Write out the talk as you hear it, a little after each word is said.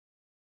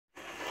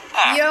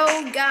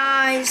Yo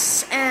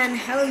guys, and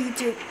hello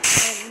YouTube.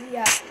 And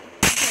yeah,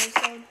 okay,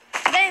 so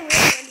today we're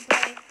going to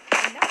play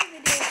another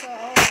video.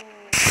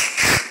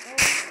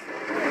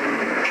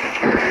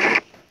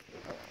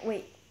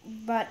 Wait,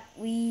 but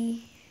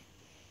we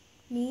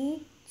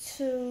need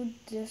to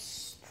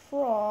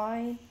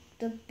destroy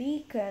the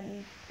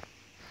beacon.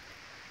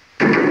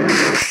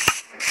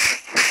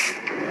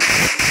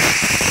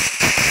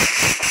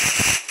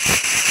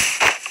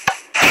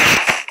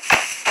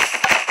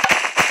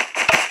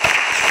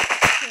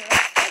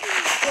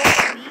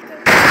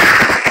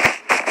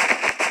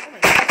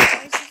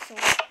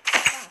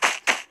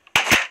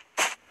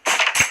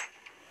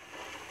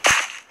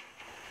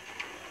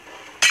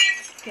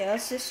 Okay,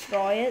 let's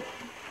destroy it.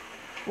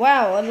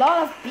 Wow, a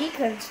lot of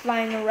beacons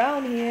flying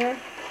around here.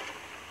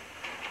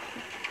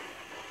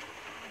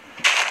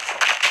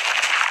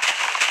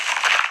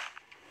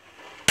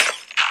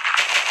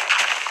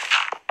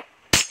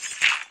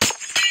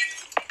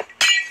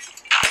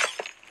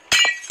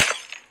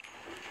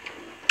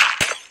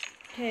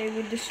 Okay,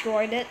 we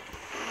destroyed it.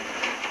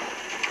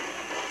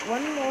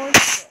 One more.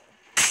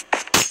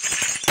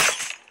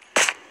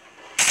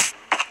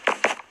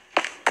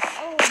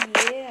 Oh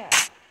yeah.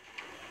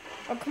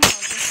 Oh come on.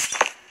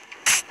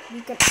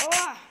 Beacon.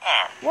 Oh,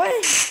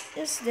 why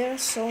is there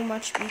so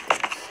much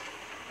beacons?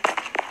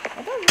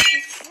 I thought we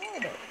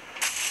destroyed it.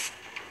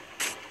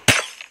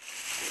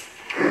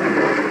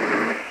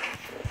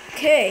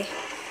 Okay.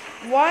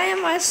 Why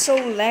am I so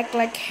lag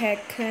like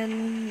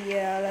heckin'?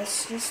 Yeah,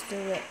 let's just do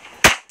it.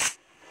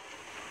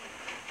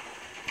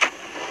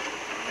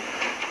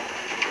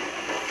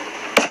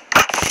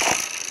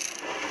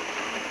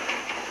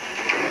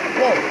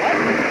 Whoa, what?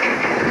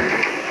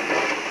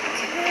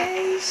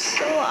 Okay,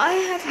 so I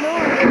have no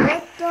idea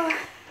what the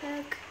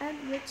heck add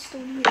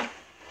redstone here.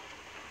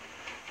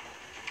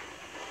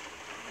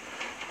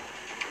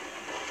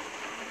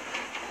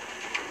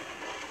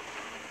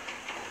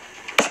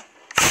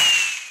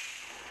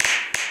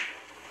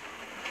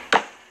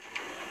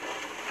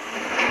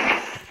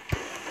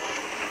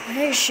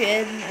 Hey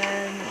Xun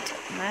and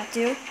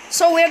Mathew.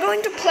 So we're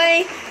going to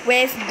play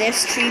with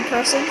these three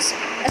persons.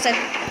 As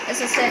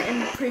I said in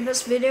the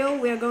previous video,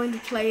 we are going to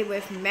play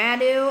with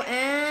Mathew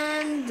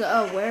and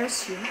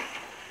where's Xun?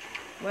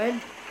 Where?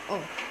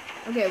 Oh,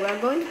 okay. We are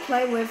going to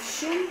play with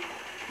Xun,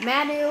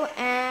 Mathew,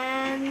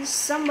 and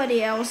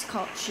somebody else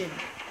called Xun.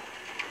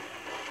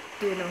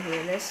 Do you know who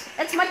it is?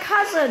 It's my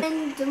cousin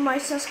and my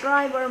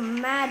subscriber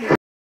Mathew.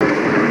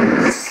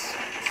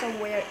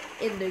 Somewhere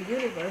in the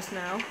universe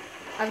now.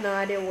 I have no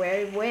idea where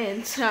it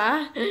went.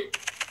 Huh?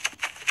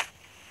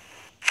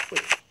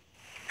 Wait.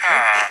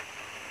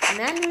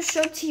 Man who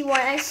showed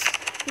TYX,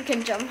 you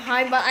can jump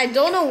high, but I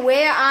don't know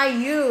where are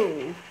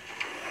you.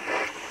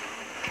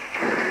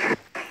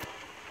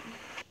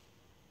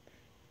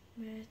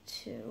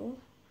 Mathew,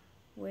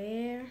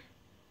 where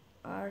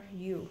are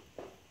you?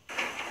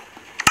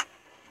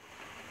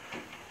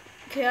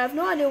 Okay, I have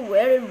no idea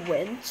where it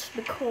went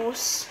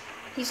because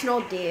he's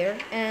not there,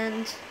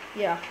 and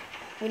yeah,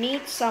 we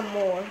need some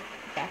more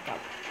backup.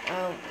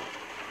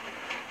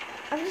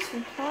 I just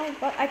replied,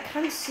 but I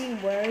can't see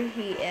where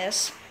he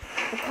is.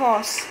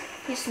 Because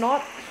he's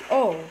not.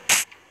 Oh,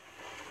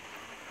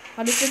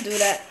 how did you do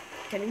that?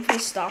 Can you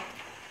please stop?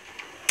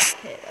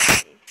 Okay,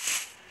 let's see.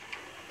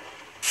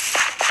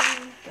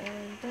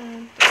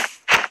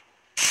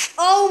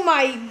 Oh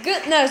my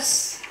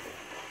goodness!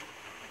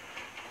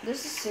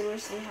 This is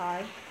seriously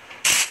high.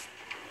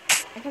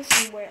 I can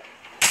see where.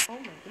 Oh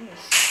my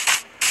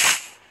goodness.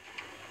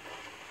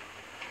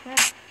 Yeah.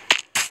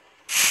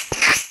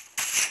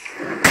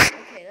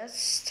 Okay,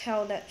 let's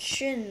tell that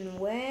Xun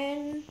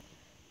when.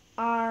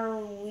 Are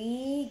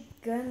we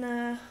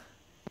gonna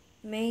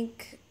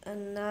make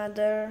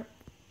another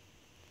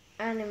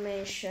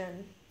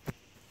animation?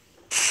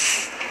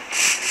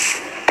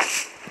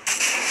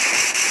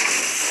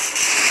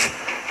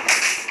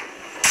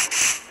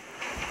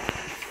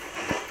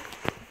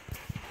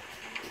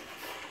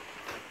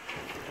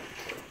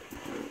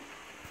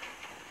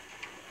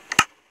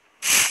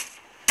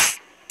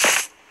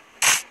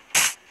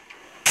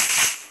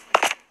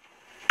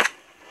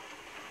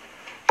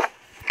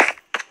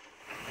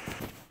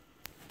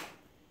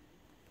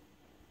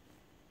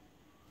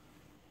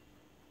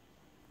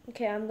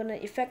 Okay, I'm gonna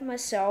effect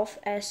myself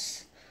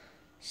as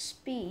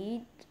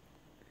speed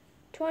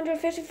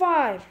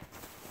 255.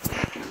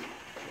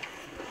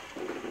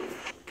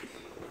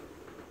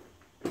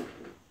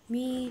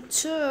 Me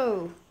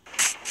too.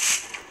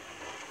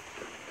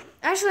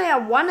 Actually, I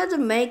wanted to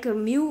make a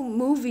new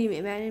movie.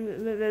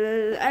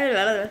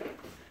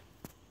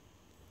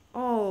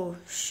 Oh,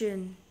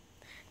 Xun.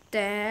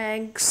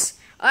 Thanks.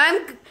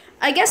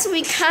 I guess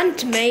we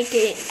can't make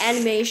an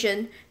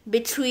animation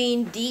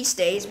between these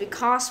days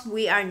because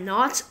we are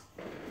not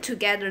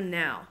together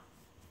now.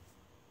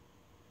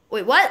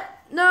 Wait, what?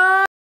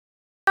 No!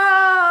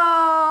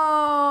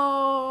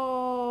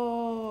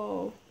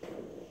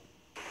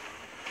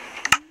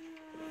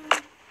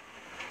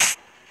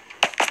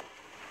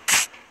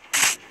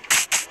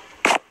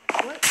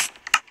 What?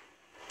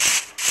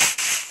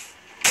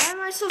 Why am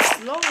I so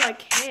slow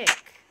like heck?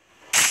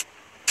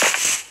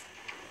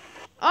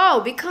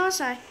 Oh,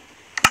 because I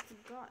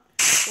forgot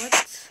what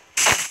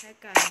the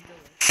heck I'm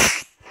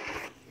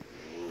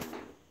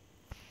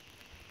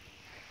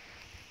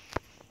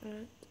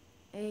doing.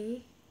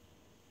 A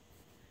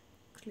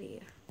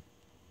clear.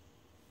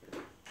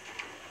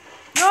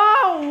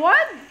 No,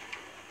 what?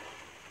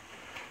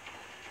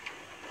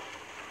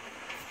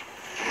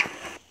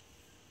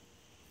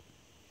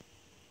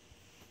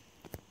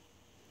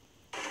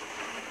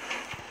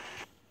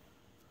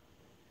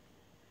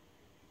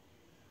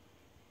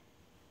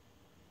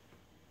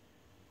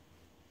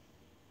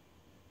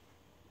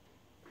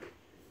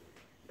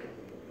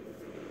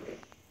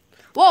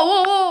 Whoa,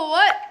 whoa, whoa,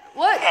 what?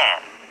 What?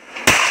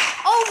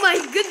 Oh my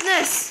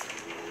goodness!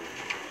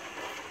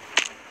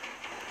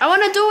 I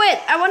wanna do it!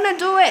 I wanna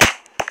do it!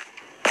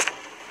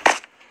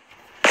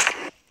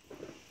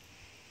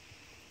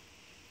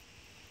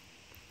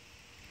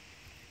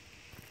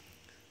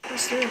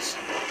 What's this?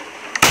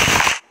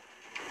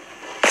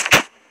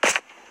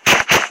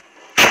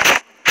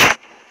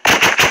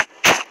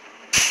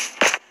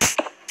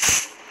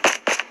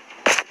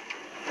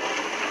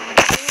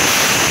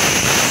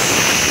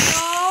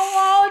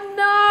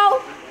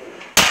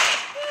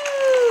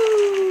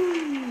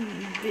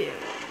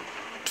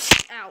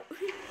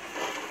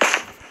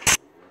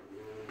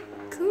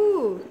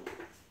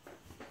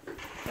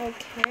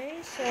 Okay,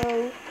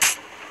 so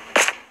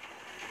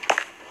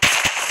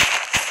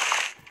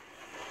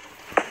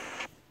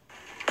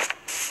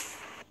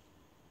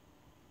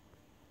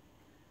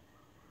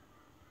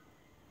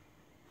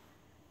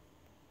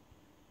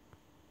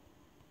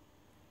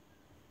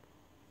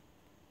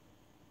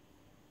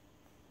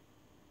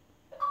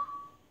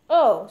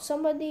oh,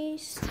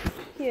 somebody's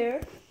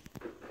here.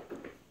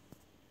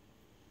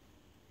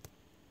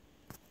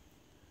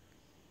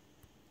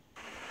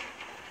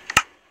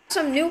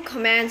 Some new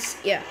commands,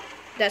 yeah,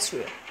 that's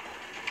real.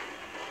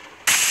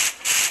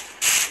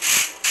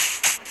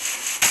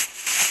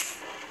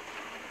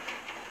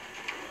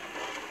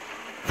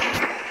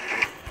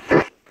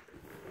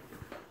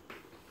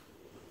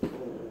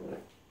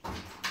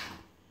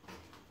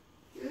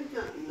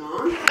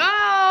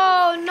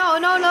 Oh no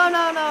no no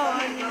no no!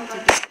 I need to.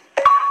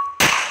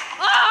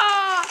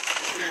 Ah!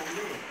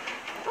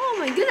 Oh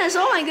my goodness!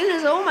 Oh my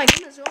goodness! Oh my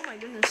goodness! Oh my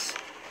goodness!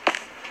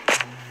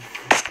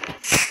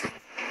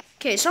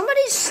 Okay,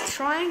 somebody's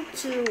trying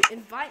to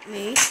invite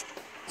me,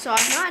 so I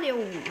have no idea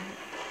who.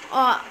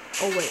 Oh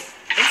wait,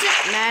 is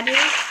it Maddie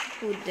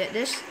who did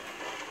this?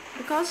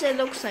 Because it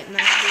looks like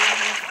Maddie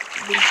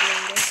has been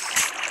doing this.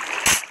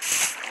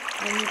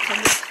 I need to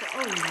look for.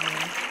 Oh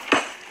no.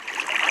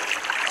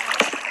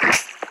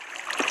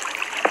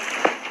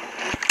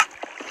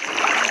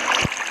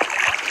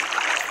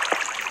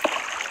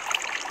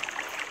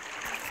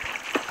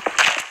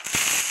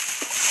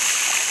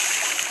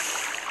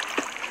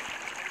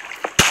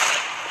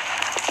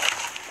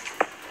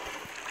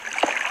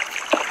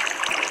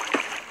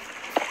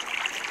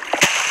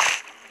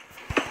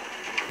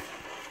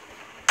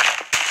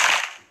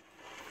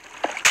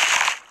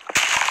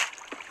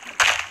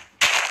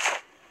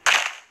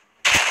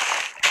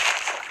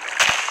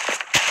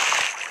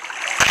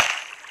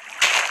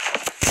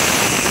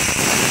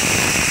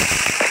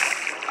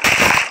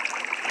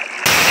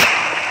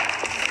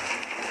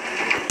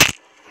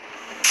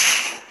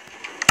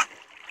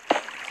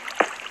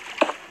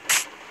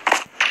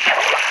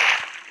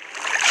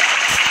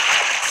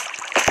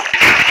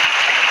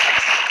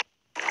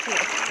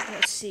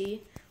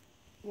 See,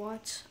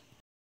 what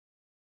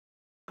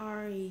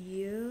are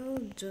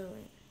you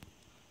doing?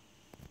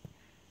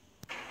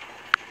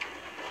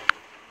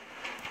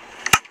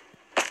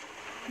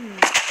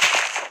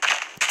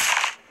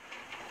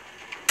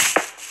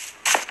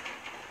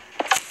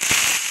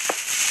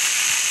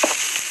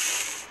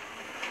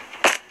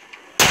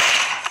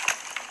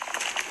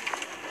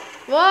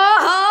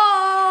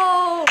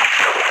 Whoa!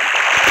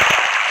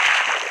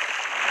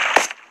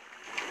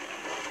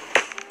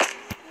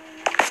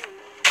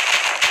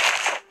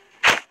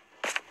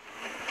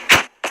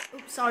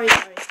 Oops, sorry.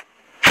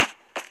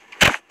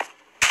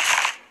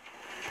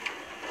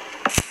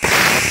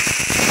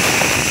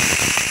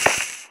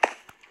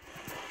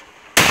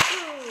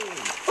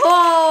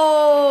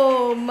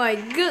 Oh my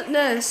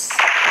goodness!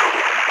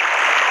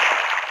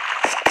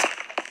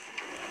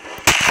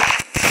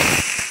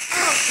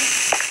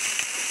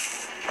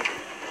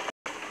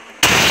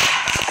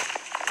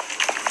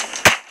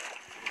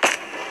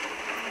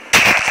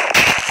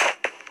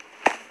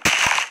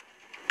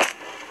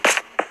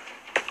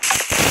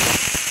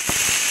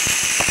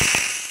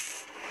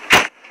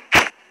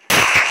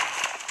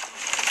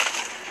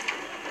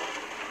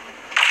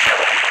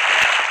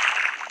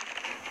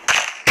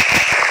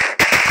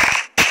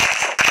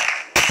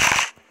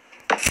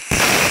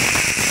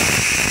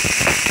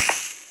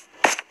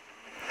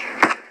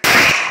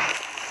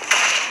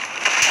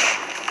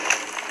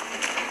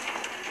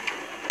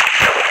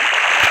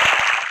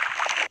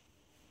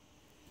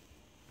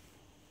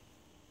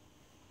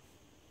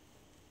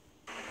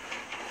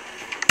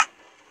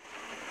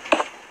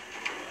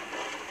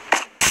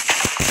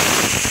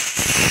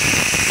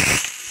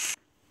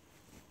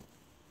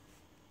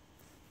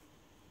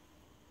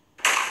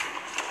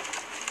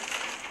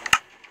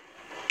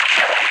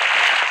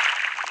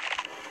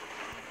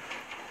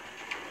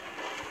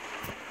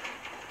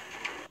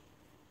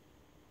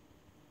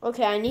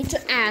 Okay, I need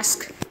to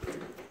ask.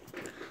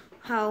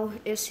 How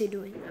is he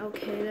doing?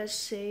 Okay, let's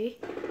see.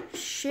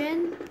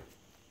 Xun,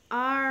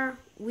 are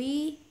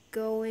we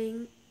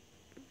going?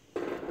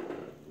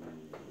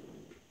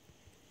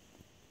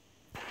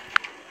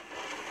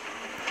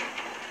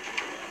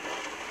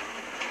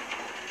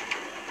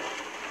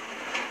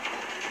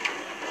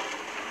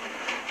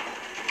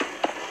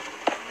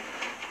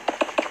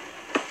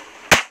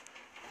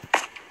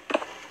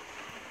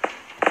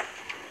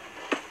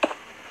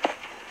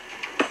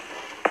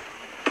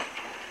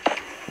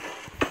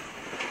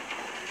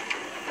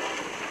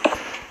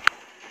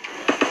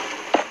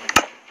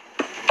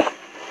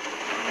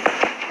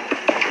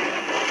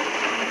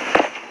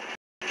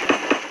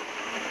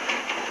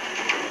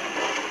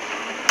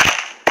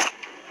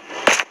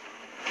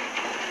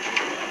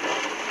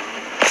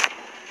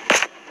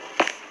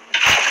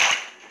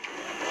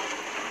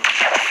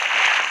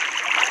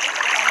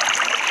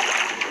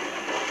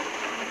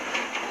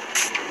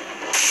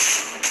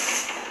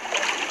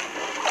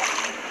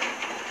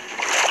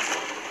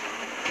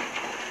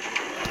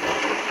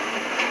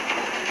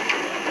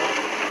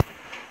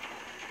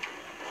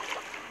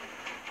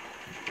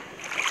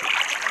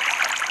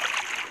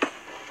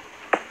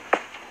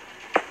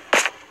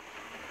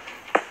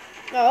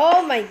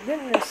 Oh my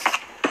goodness.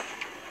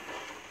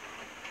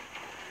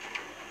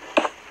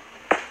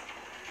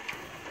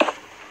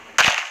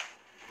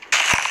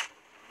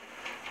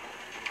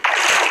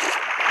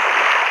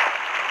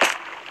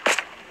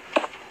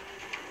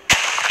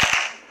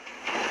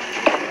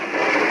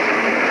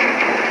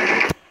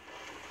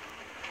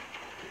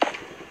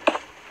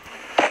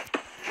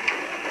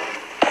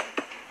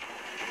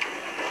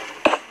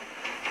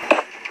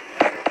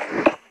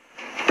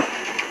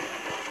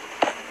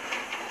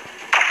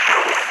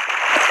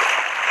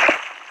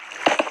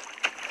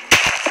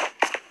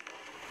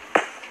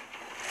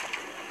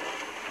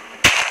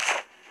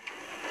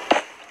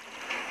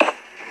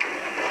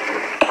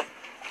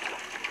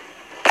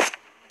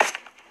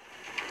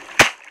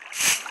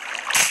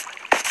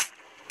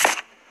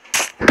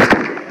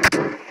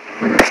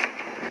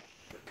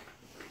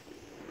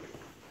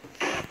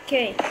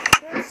 Okay,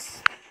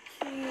 let's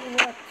see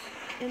what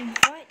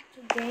invite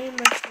to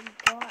gamers we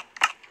got.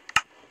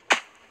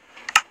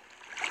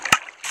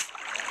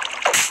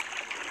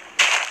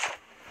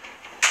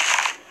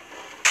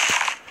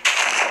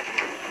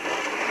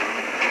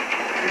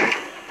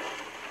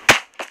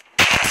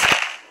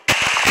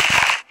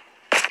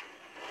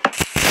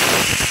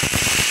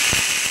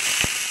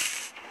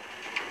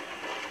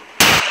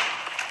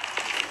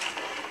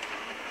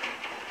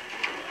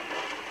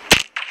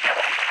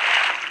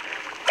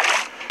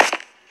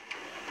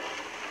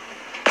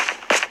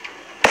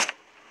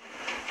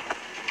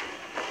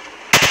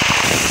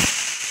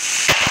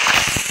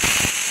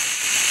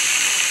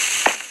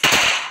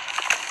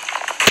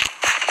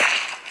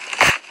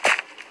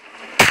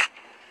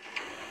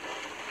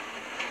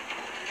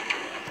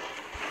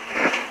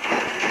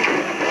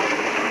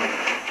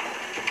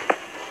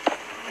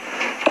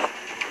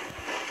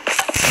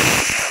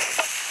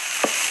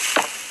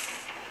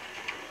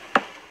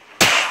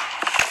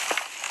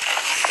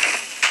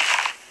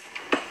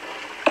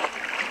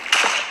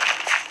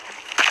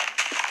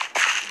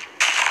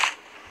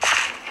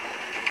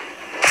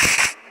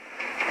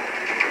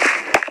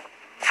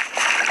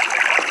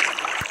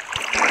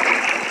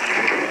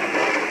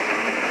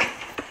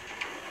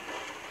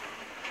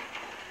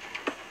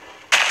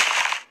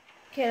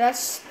 Okay,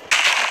 let's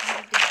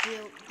have to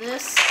build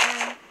this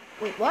and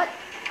wait, what?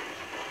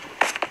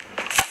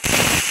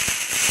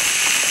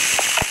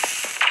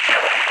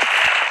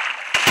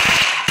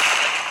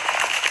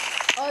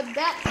 Oh,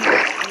 that's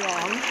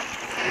wrong.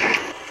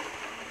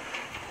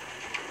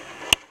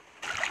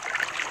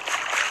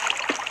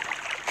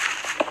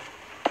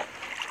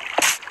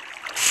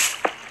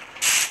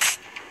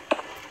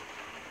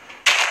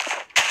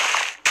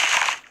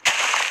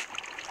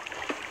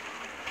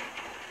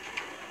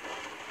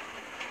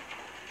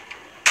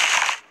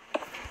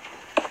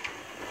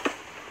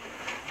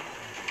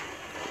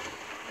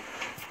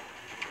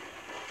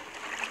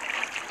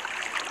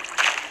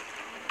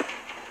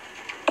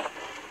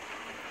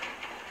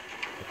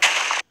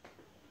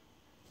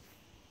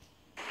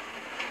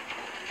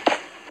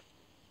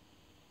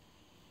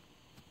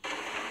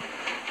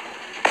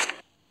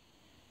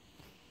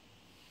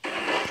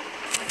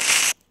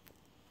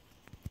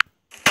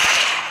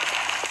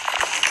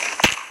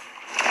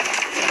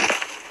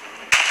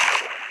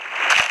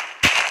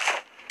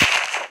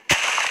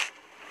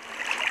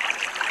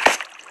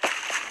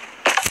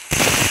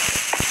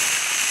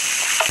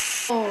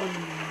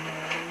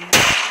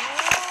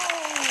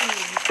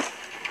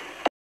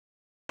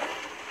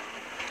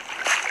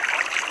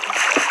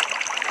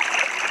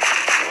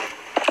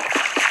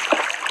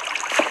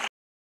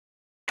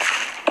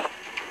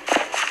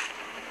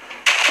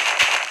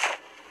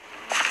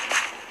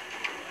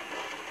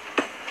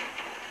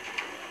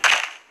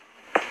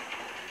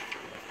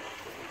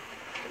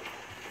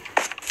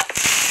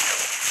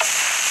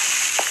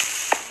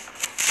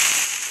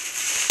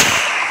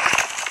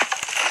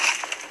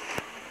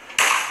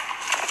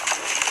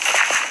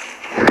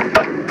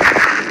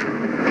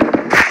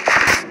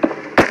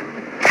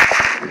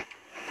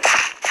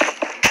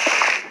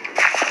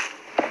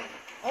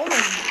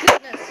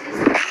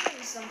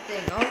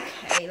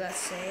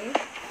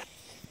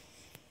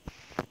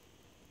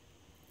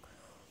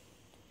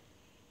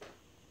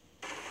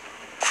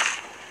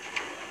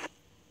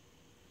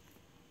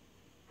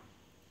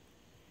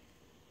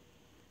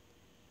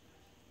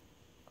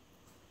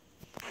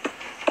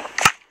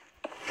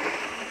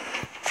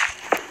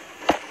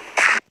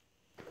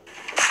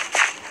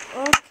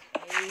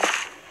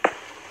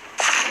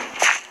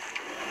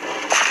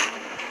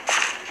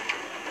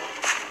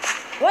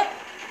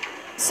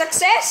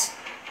 success?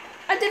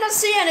 I did not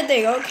see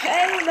anything.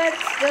 Okay,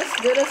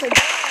 let's do this again.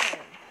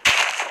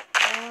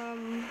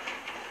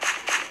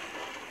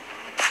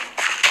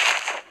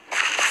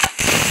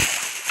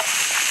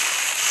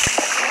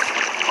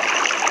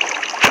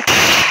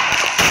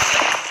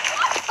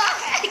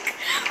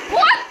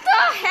 What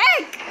the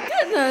heck?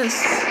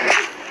 Goodness.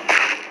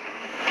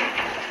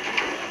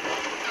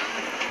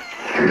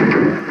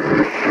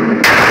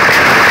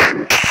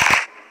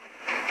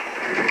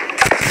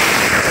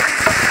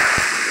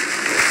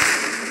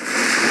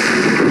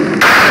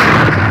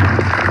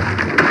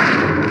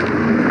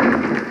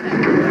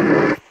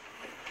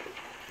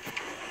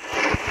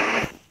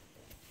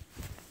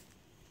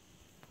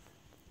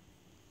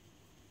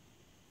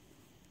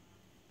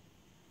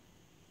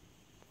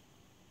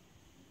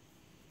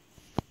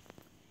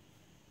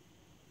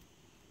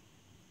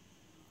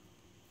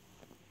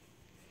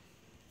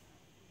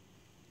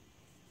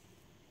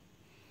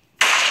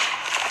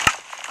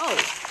 Oh,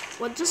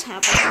 what just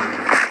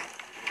happened?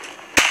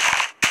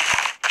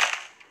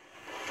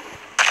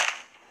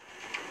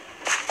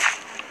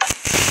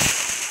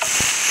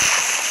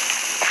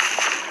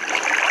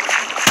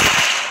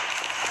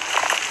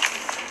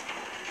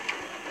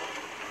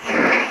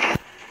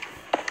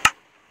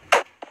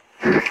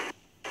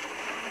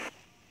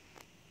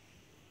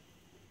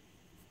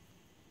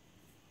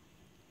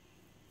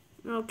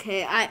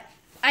 Okay,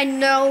 I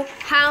know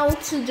how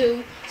to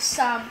do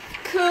some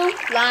cool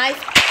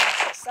life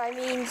hacks. I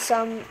mean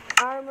some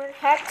armor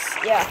hacks.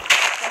 Yeah,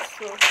 that's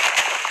true.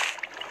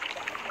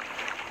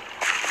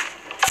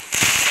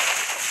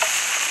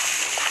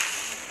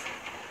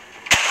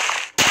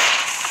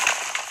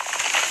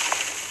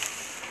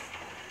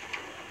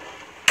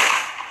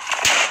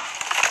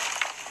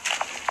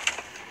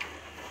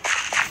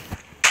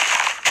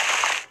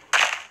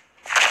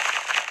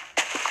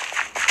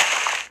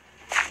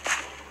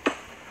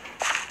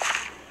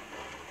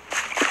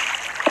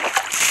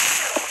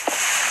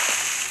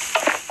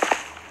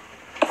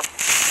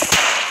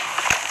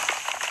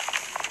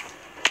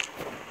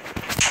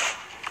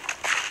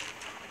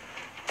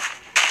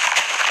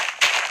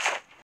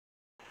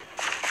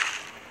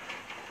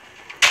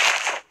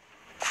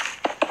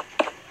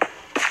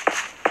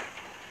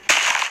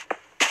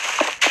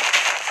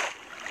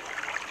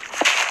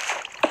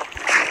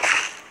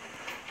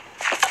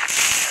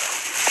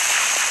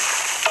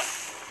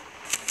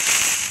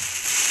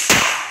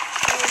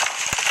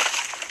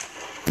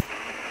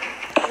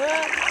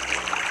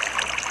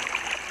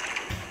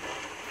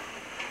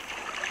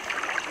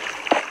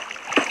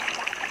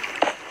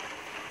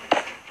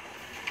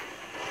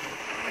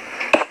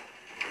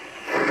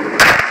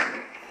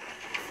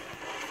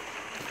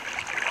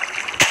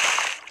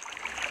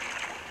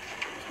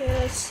 Okay,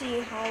 let's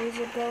see, how is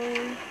it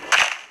going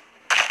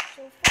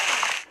so far?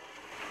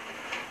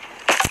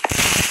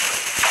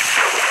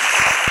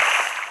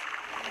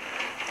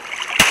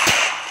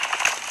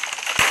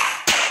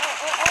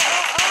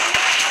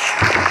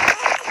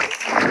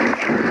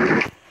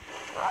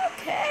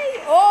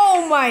 Okay,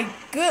 oh my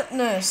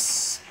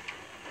goodness.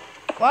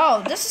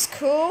 Wow, this is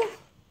cool.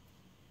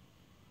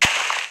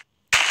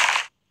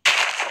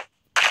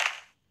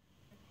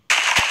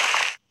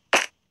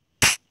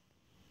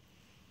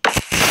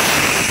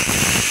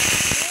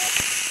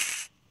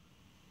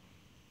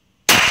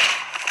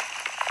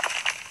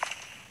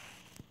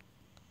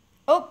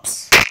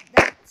 Oops,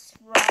 that's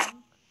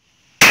wrong.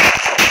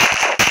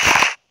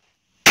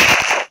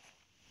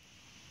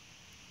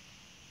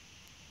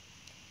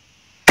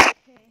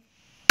 Okay.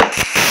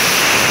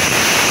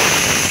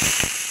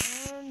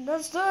 And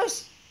that's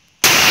this.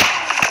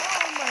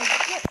 Oh my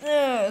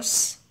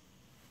goodness.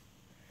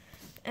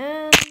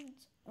 And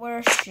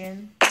where's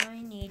Xun?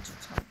 I need to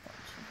talk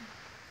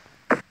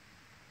about him.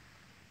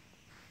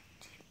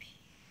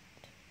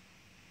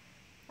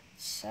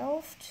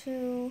 Self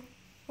to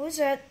who's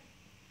that?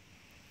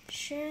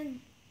 Xun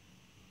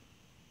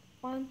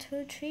 1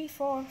 2 3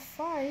 4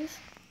 5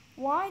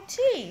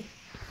 YT.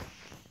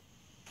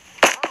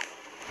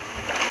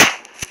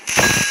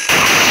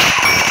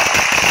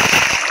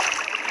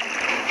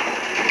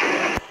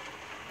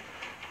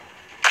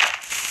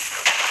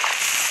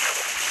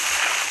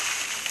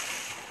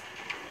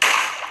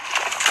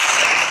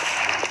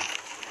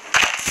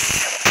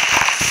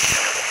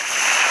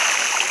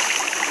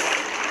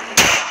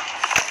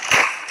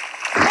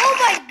 Oh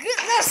my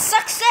goodness,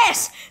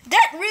 success!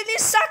 That really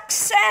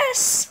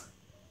success!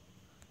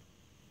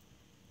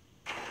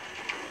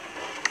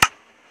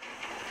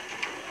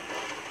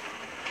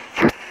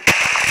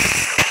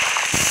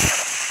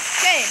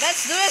 Okay,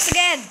 let's do this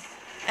again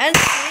and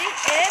see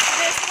if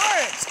this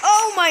works.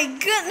 Oh my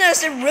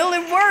goodness, it really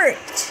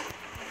worked!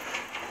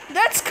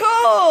 That's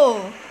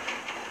cool!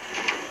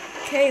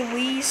 Okay,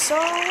 we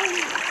saw.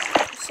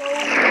 So we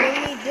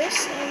need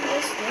this and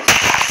this. Let's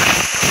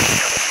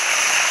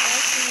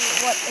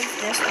see what if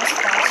this was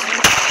faster.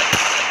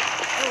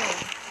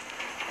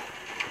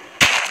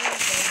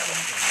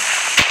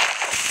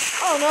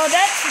 Oh no,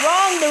 that's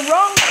wrong. The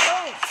wrong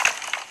code.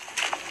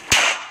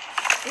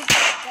 Oops,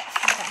 that's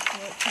the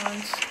backward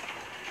ones.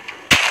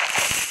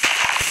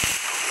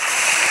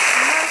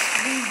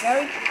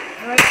 very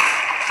great.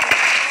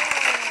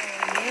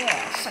 Oh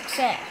yeah,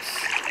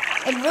 success.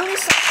 It really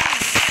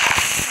succeeds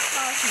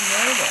because you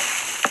made it.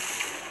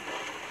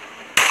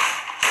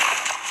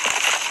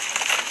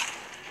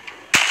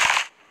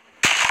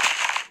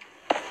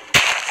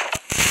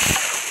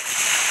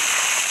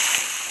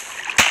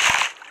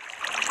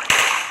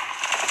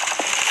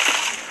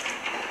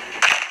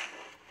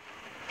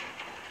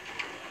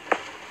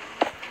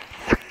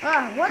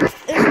 What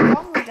is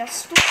wrong with that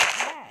stupid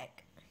bag?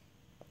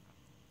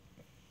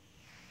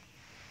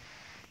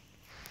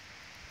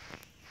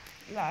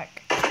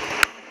 Like,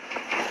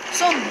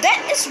 so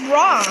that is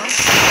wrong.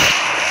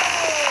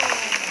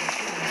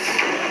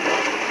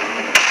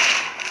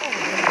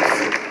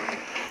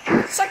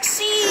 Oh,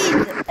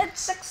 succeed! It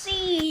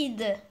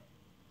succeed.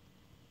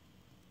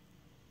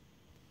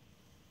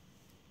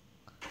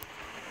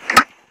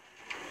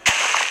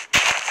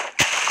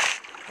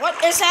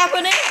 What is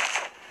happening?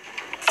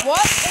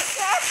 What is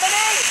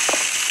happening?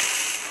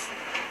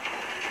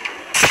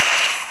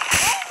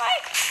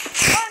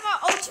 Why am I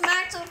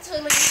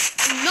automatically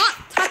not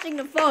touching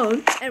the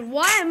phone? And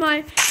why am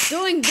I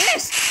doing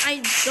this?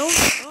 I don't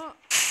know.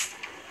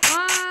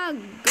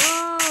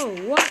 Go!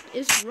 What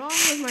is wrong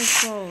with my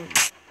phone?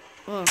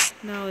 Oh,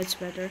 now it's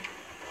better.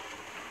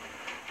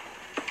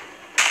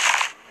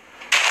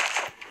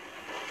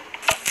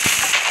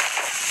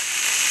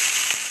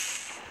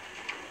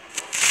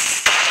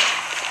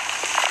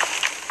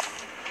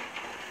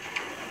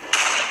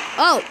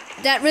 Oh,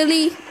 that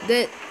really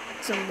did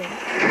something.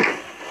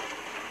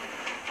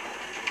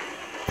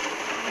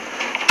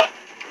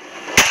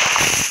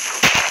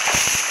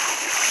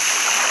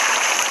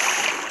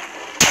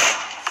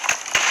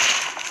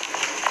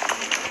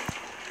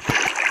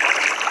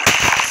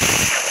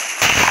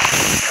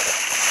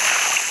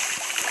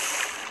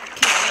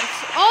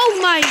 Oh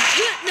my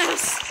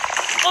goodness!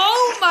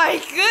 Oh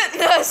my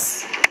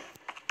goodness!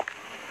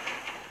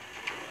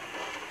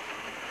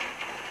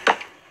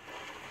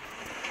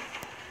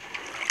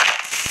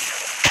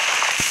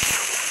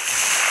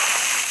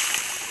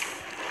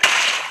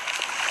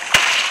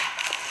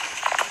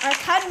 I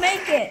can't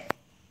make it.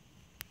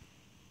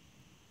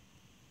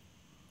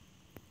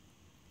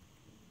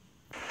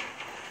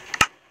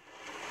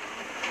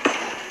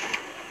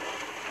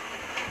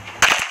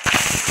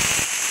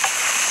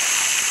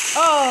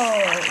 Oh.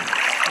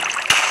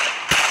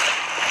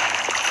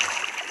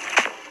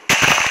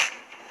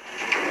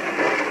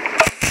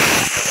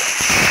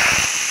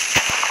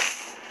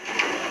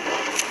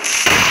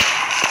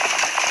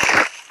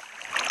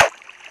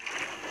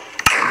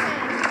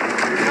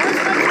 Now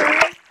it's my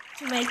turn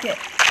to make it.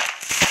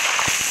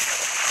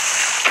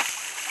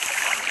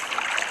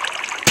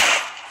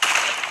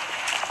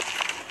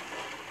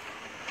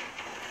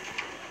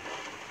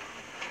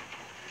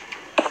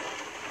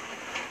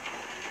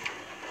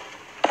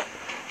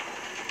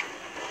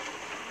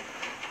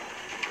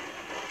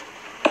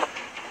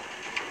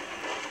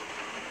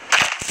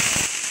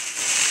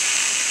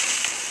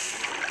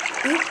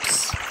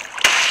 Oops.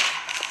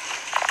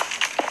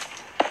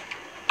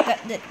 That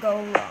did go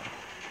wrong.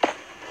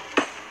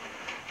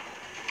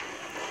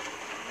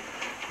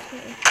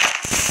 Okay.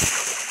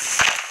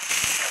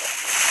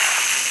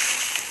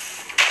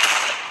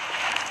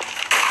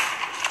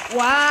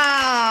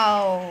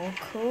 Wow,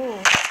 cool.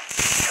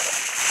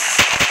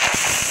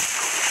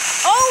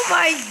 Oh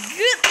my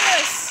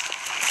goodness!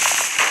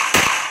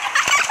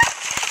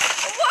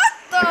 What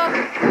the?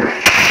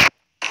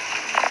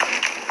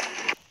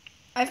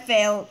 I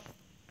failed.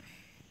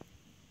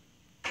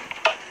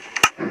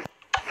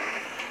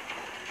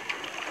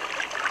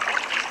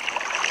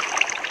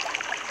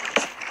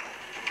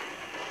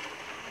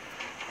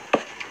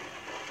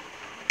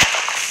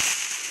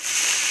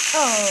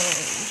 Oh,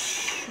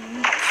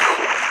 shoot.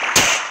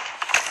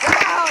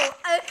 Wow,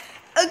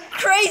 a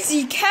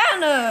crazy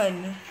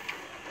cannon.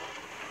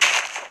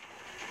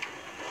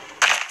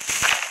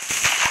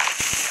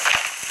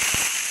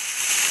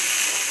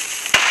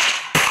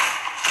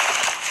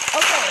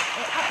 Okay,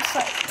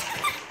 outside.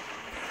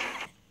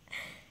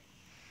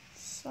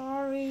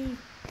 Sorry,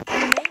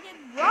 I made it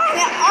wrong.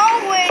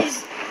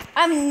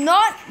 I'm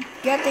not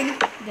getting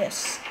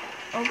this.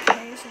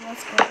 Okay, so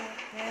let's go with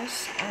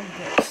this and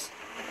this.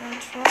 And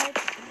try to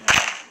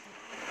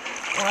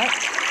what? Why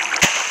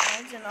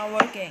is it not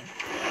working?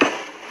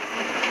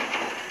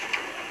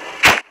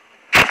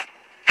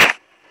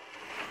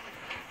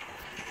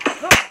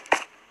 Oh,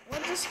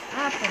 what just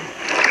happened?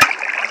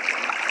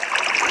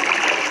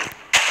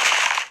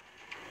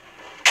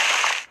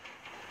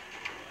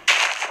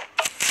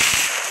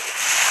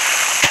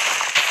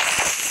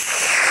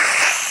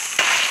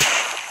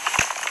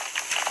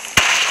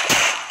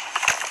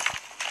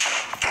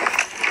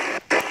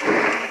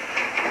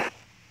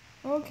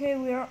 Okay,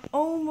 we are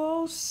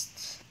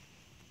almost.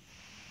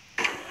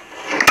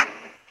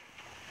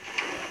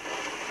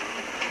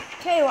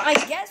 Okay, well, I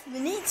guess we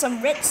need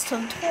some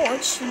redstone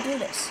torch to do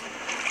this.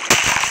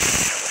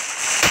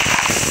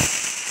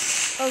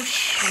 Oh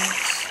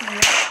shoot!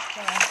 What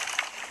the heck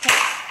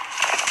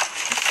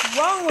is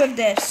wrong with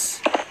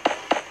this?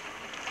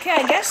 Okay,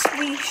 I guess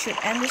we should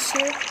end this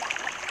here.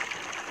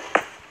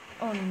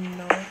 Oh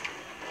no.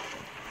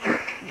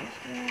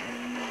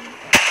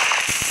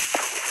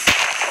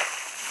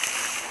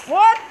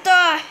 What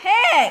the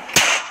heck?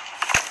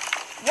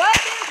 Why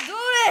do you do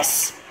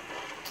this?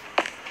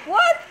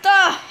 What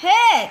the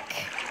heck?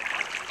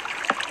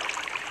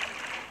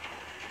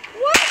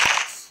 What?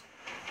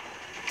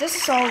 This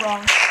is all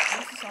wrong.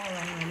 This is all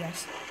wrong, I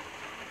guess.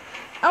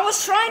 I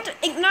was trying to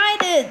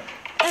ignite it.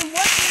 And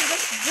what did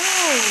this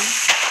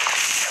do?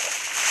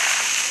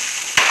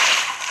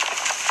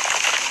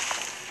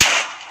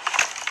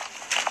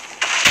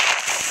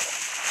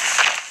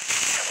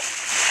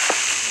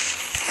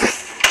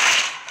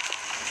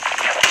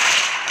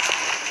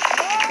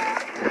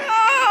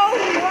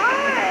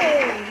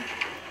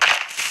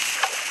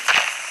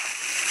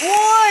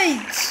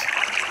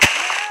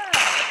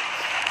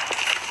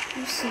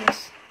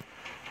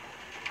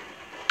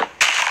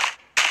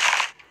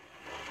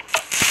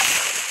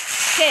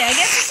 Okay, I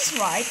guess this is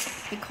right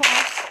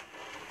because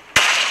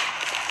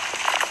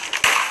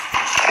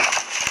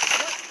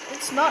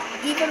it's not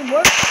even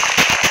working.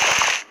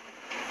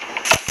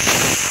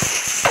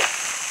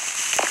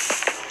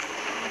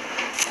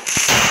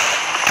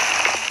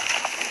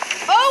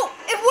 Oh,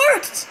 it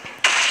worked!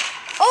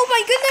 Oh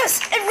my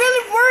goodness, it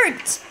really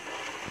worked!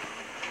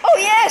 Oh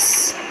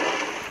yes!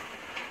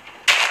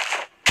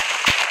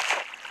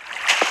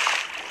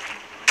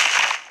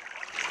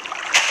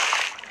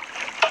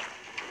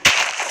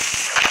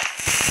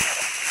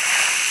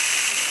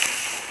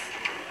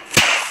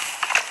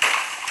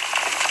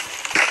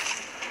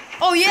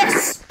 Oh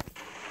yes!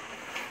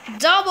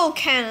 Double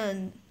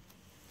cannon!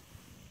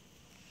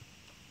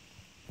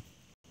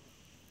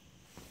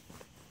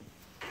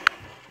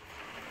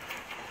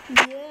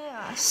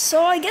 Yeah,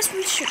 so I guess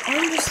we should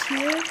end this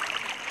here.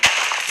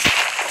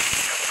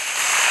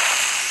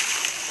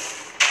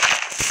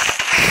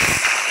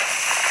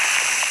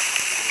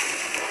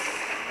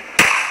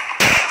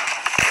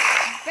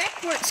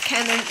 Backwards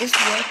cannon is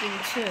working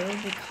too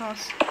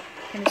because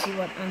can you see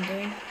what I'm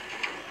doing?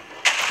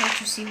 Can't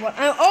you see what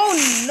I... Oh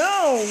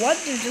no! What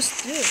did you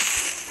just do?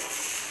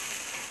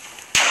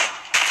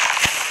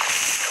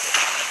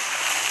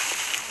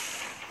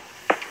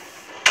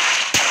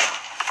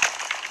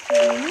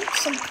 Okay, we need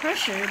some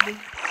pressure before we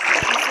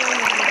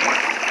do it.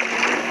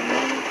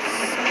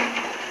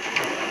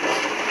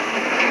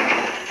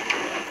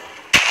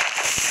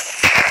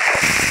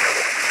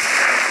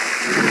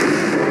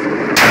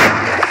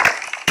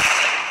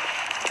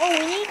 Oh,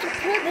 we need to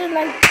put it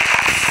like...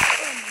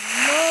 Oh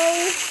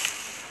no!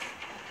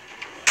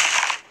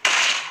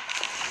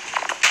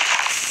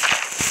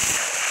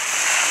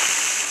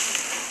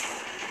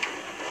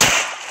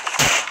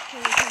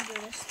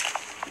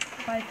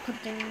 By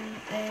putting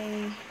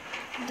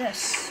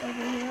this over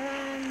here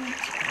and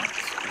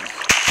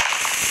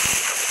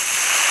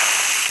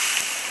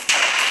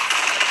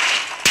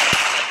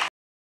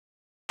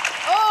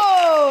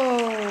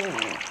oh,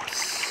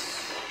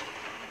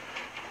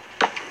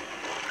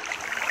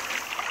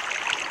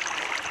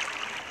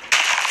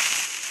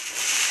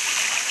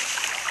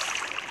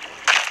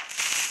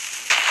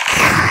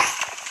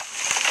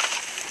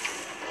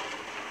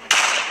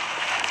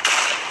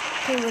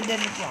 okay, we did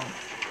it wrong,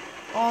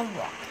 all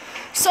wrong.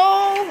 So,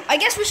 I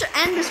guess we should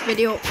end this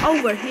video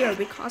over here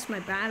because my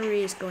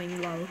battery is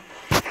going low.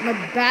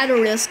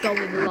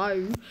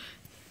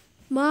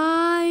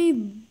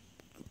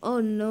 Oh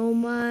no,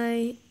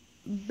 my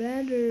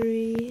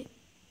battery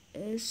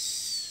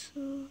is...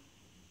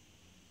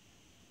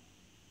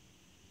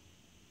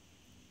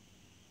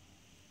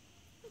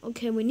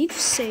 Okay, we need to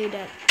say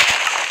that.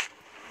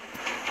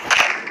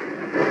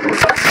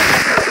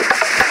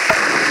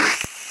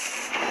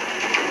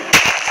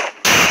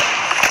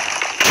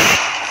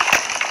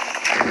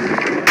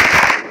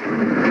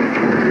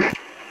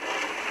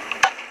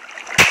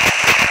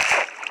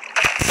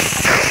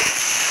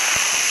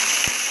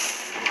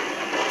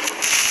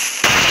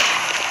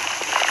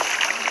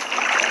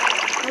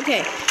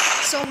 Okay,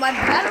 so my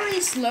battery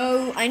is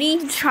low. I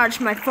need to charge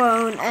my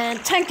phone. And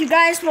thank you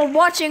guys for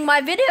watching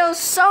my videos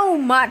so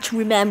much.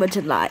 Remember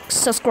to like,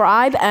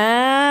 subscribe,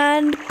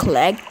 and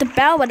click the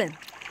bell button.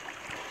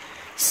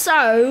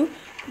 So,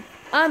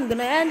 I'm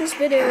gonna end this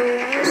video.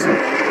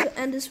 To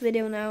end this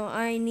video now,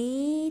 I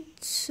need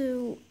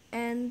to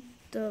end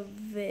the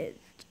vid.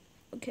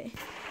 Okay.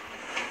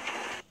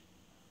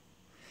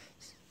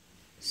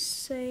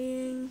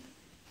 Saying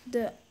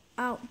the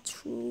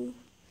outro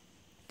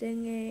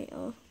thingy.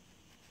 Oh.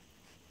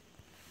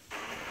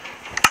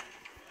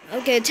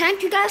 Okay,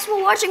 thank you guys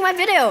for watching my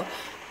video.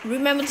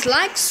 Remember to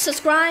like,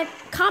 subscribe,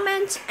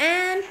 comment,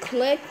 and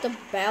click the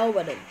bell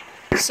button.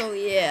 So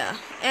yeah,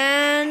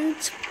 and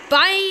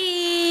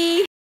bye.